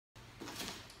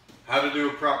How to do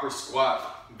a proper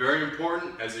squat. Very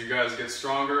important as you guys get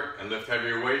stronger and lift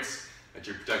heavier weights, that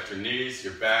you protect your knees,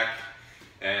 your back,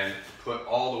 and put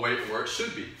all the weight where it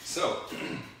should be. So,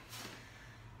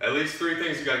 at least 3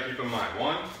 things you gotta keep in mind.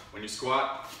 1, when you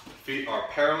squat, feet are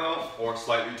parallel or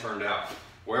slightly turned out.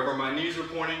 Wherever my knees are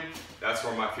pointing, that's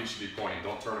where my feet should be pointing.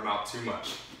 Don't turn them out too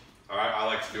much. All right, I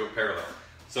like to do it parallel.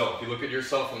 So if you look at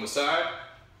yourself from the side,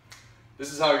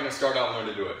 this is how you're gonna start out and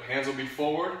learn to do it. Hands will be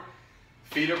forward,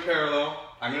 feet are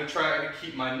parallel. I'm gonna try to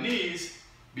keep my knees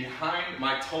behind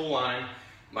my toe line,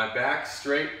 my back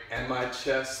straight, and my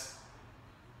chest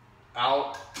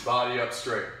out, body up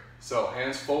straight. So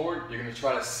hands forward, you're gonna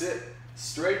try to sit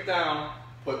straight down,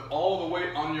 put all the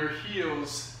weight on your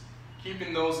heels,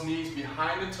 keeping those knees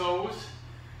behind the toes,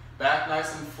 back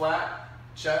nice and flat,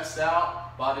 chest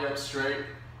out, body up straight,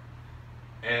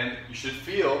 and you should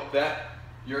feel that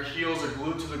your heels are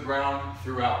glued to the ground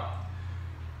throughout.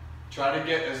 Try to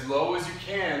get as low as you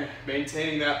can,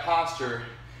 maintaining that posture,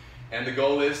 and the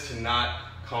goal is to not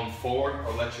come forward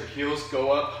or let your heels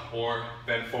go up or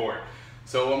bend forward.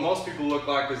 So what most people look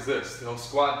like is this. They'll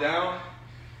squat down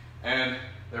and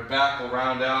their back will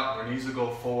round out, their knees will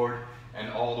go forward,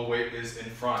 and all the weight is in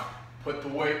front. Put the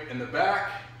weight in the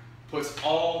back, puts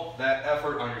all that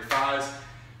effort on your thighs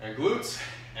and glutes,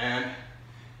 and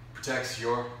protects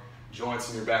your joints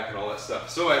in your back and all that stuff.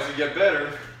 So as you get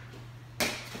better,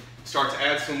 start to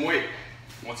add some weight.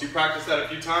 Once you practice that a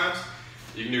few times,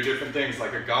 you can do different things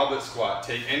like a goblet squat.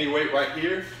 Take any weight right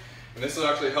here, and this will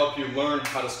actually help you learn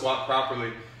how to squat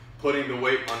properly, putting the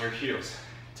weight on your heels.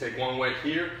 Take one weight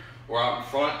here or out in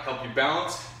front, help you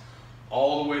balance.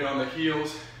 All the weight on the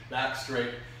heels, back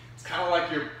straight. It's kind of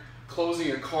like you're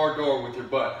closing a car door with your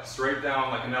butt, straight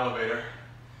down like an elevator.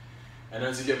 And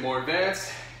as you get more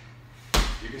advanced,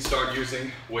 you can start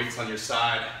using weights on your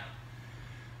side.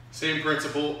 Same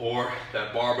principle, or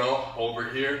that barbell over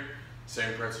here,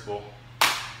 same principle.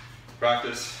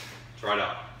 Practice, try it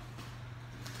out.